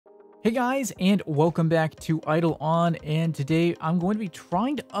Hey guys, and welcome back to Idleon, and today I'm going to be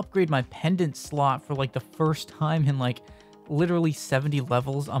trying to upgrade my pendant slot for like the first time in like literally 70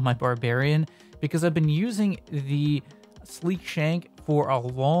 levels on my barbarian, because I've been using the sleek shank for a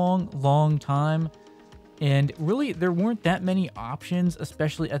long time, and really there weren't that many options,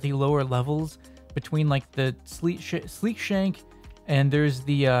 especially at the lower levels, between like the sleek shank and there's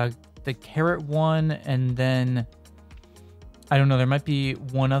the carrot one, and then I don't know, there might be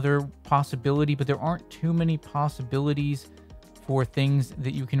one other possibility, but there aren't too many possibilities for things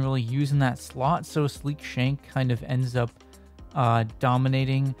that you can really use in that slot. So Sleek Shank kind of ends up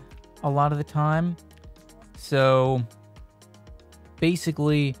dominating a lot of the time. So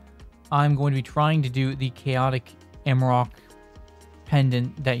basically, I'm going to be trying to do the Chaotic Amrock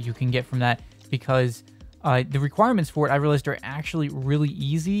pendant that you can get from that, because the requirements for it, I realized, are actually really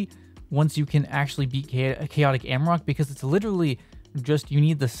easy once you can actually beat Chaotic Amrock, because it's literally just, you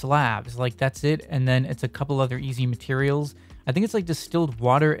need the slabs, like that's it, and then it's a couple other easy materials. I think it's like distilled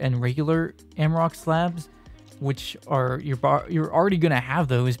water and regular Amrock slabs, which are, you're already going to have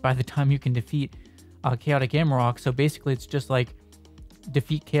those by the time you can defeat Chaotic Amrock. So basically it's just like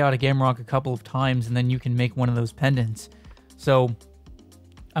defeat Chaotic Amrock a couple of times and then you can make one of those pendants. So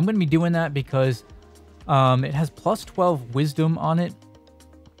I'm going to be doing that because it has plus 12 wisdom on it,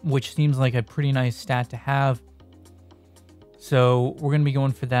 which seems like a pretty nice stat to have. So we're going to be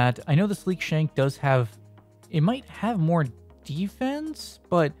going for that. I know the Sleek Shank does have, it might have more defense,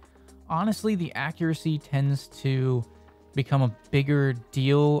 but honestly, the accuracy tends to become a bigger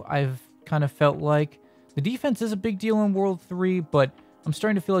deal, I've kind of felt like. The defense is a big deal in World 3, but I'm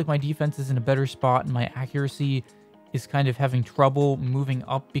starting to feel like my defense is in a better spot and my accuracy is kind of having trouble moving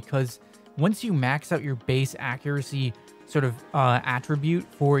up, because once you max out your base accuracy sort of attribute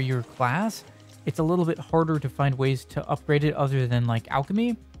for your class, it's a little bit harder to find ways to upgrade it other than like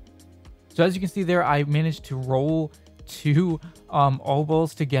alchemy. So as you can see there, I managed to roll two all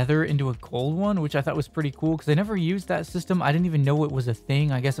balls together into a gold one, which I thought was pretty cool because I never used that system. I didn't even know it was a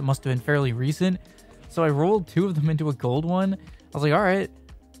thing. I guess it must have been fairly recent. So I rolled two of them into a gold one. I was like, all right.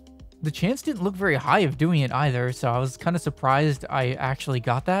 The chance didn't look very high of doing it either, so I was kind of surprised I actually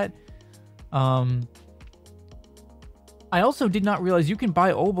got that. I also did not realize you can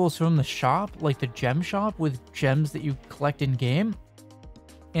buy obols from the shop, like the gem shop, with gems that you collect in-game.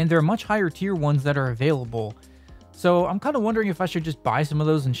 And there are much higher tier ones that are available. So I'm kind of wondering if I should just buy some of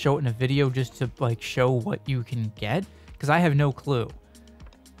those and show it in a video just to like show what you can get, because I have no clue.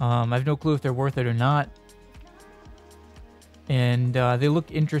 I have no clue if they're worth it or not. And they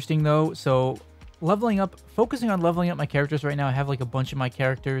look interesting though, so focusing on leveling up my characters right now. I have like a bunch of my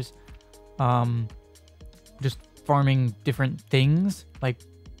characters just farming different things, like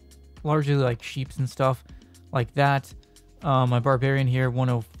largely like sheeps and stuff like that. My barbarian here,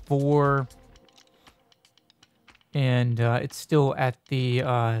 104, and it's still at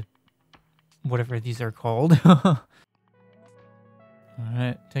the whatever these are called. All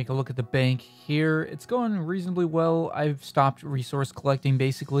right, take a look at the bank here. It's going reasonably well. I've stopped resource collecting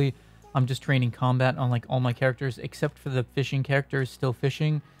basically. I'm just training combat on like all my characters except for the fishing character is still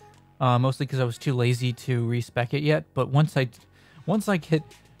fishing. Mostly because I was too lazy to respec it yet, but once I get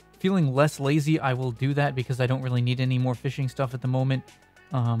feeling less lazy, I will do that, because I don't really need any more fishing stuff at the moment.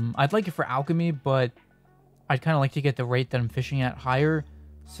 I'd like it for alchemy, but I'd kind of like to get the rate that I'm fishing at higher.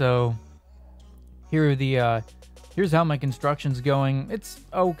 So here are the here's how my construction's going. It's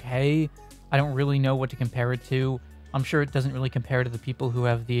okay. I don't really know what to compare it to. I'm sure it doesn't really compare to the people who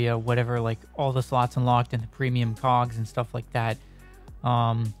have the whatever, like all the slots unlocked and the premium cogs and stuff like that.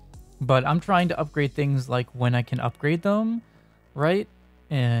 But I'm trying to upgrade things like when I can upgrade them, right?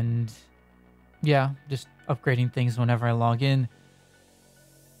 And yeah, just upgrading things whenever I log in.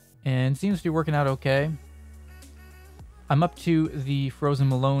 And it seems to be working out okay. I'm up to the Frozen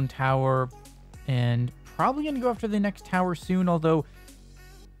Malone Tower and probably going to go after the next tower soon, although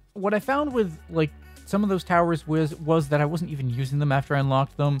what I found with like some of those towers was that I wasn't even using them after I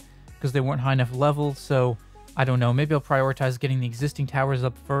unlocked them because they weren't high enough levels, so I don't know. Maybe I'll prioritize getting the existing towers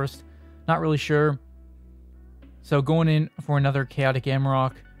up first. Not really sure. So going in for another Chaotic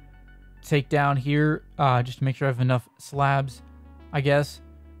Amrock takedown here, just to make sure I have enough slabs, I guess.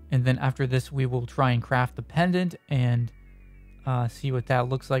 And then after this, we will try and craft the pendant and see what that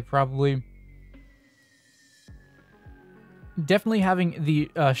looks like probably. Definitely having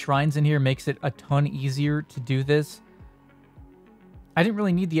the shrines in here makes it a ton easier to do this. I didn't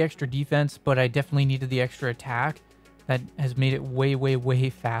really need the extra defense, but I definitely needed the extra attack. That has made it way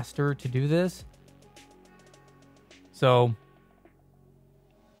faster to do this. So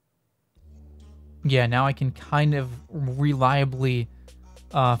yeah, now I can kind of reliably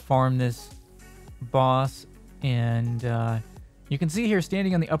farm this boss, and you can see here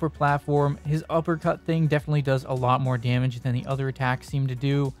standing on the upper platform, his uppercut thing definitely does a lot more damage than the other attacks seem to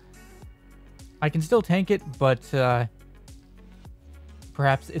do. I can still tank it, but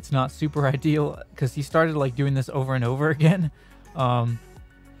perhaps it's not super ideal because he started like doing this over and over again. And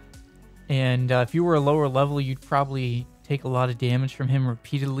if you were a lower level, you'd probably take a lot of damage from him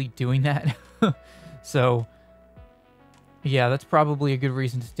repeatedly doing that. So yeah, that's probably a good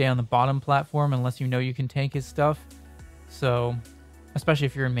reason to stay on the bottom platform unless you know you can tank his stuff. So, especially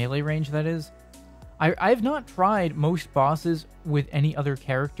if you're in melee range, that is. I've not tried most bosses with any other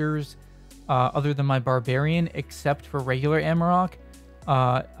characters other than my barbarian, except for regular Amarok.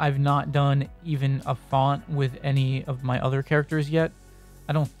 I've not done even a font with any of my other characters yet.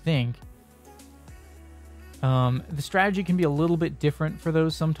 I don't think. The strategy can be a little bit different for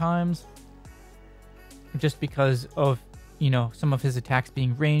those sometimes. Just because of, you know, some of his attacks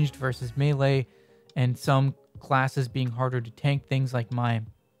being ranged versus melee, and some classes being harder to tank, things like my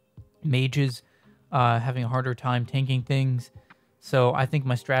mages having a harder time tanking things. So I think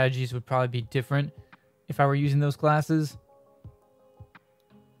my strategies would probably be different if I were using those classes.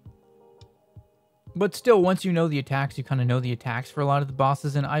 But still, once you know the attacks, you kind of know the attacks for a lot of the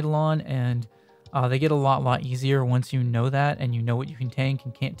bosses in Idleon, and they get a lot easier once you know that, and you know what you can tank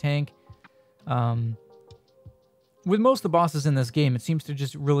and can't tank. With most of the bosses in this game, it seems to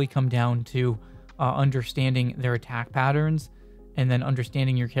just really come down to understanding their attack patterns, and then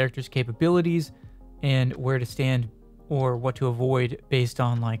understanding your character's capabilities, and where to stand or what to avoid based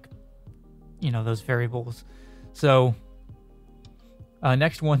on, like, you know, those variables. So,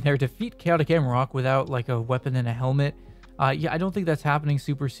 next one there, defeat Chaotic Amarok without, like, a weapon and a helmet. Yeah, I don't think that's happening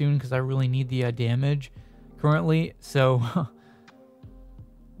super soon because I really need the damage currently. So,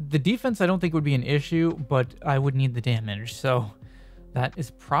 the defense I don't think would be an issue, but I would need the damage. So, that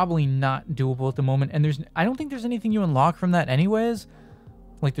is probably not doable at the moment. And I don't think there's anything you unlock from that anyways.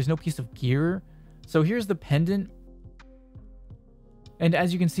 Like, there's no piece of gear. So, here's the pendant. And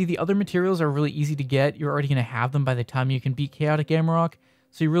as you can see, the other materials are really easy to get. You're already going to have them by the time you can beat Chaotic Amarok.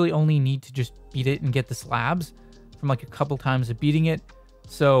 So, you really only need to just beat it and get the slabs from like a couple times of beating it.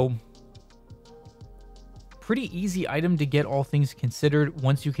 So, pretty easy item to get, all things considered.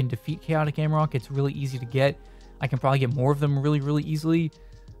 Once you can defeat Chaotic Amarok, it's really easy to get. I can probably get more of them really easily.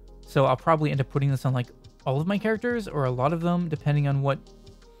 So I'll probably end up putting this on like all of my characters or a lot of them, depending on what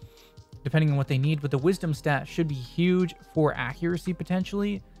they need. But the wisdom stat should be huge for accuracy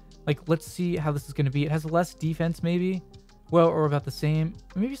potentially. Like, let's see how this is going to be. It has less defense maybe. Well, or about the same,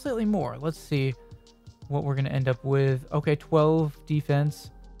 maybe slightly more. Let's see what we're going to end up with. Okay, 12 defense.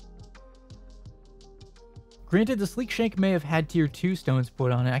 Granted, the Sleek Shank may have had tier 2 stones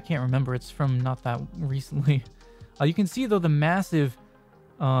put on it. I can't remember. It's from not that recently. You can see, though, the massive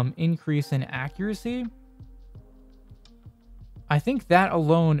increase in accuracy. I think that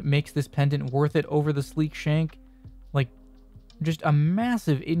alone makes this pendant worth it over the Sleek Shank. Like, just a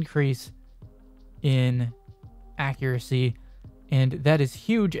massive increase in accuracy. And that is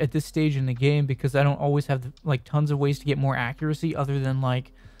huge at this stage in the game because I don't always have, like, tons of ways to get more accuracy other than,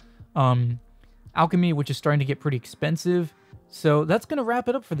 like, alchemy, which is starting to get pretty expensive. So that's going to wrap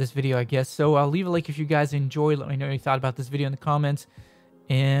it up for this video, I guess. So I'll leave a like if you guys enjoyed. Let me know what you thought about this video in the comments.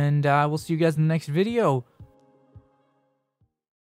 And we'll see you guys in the next video.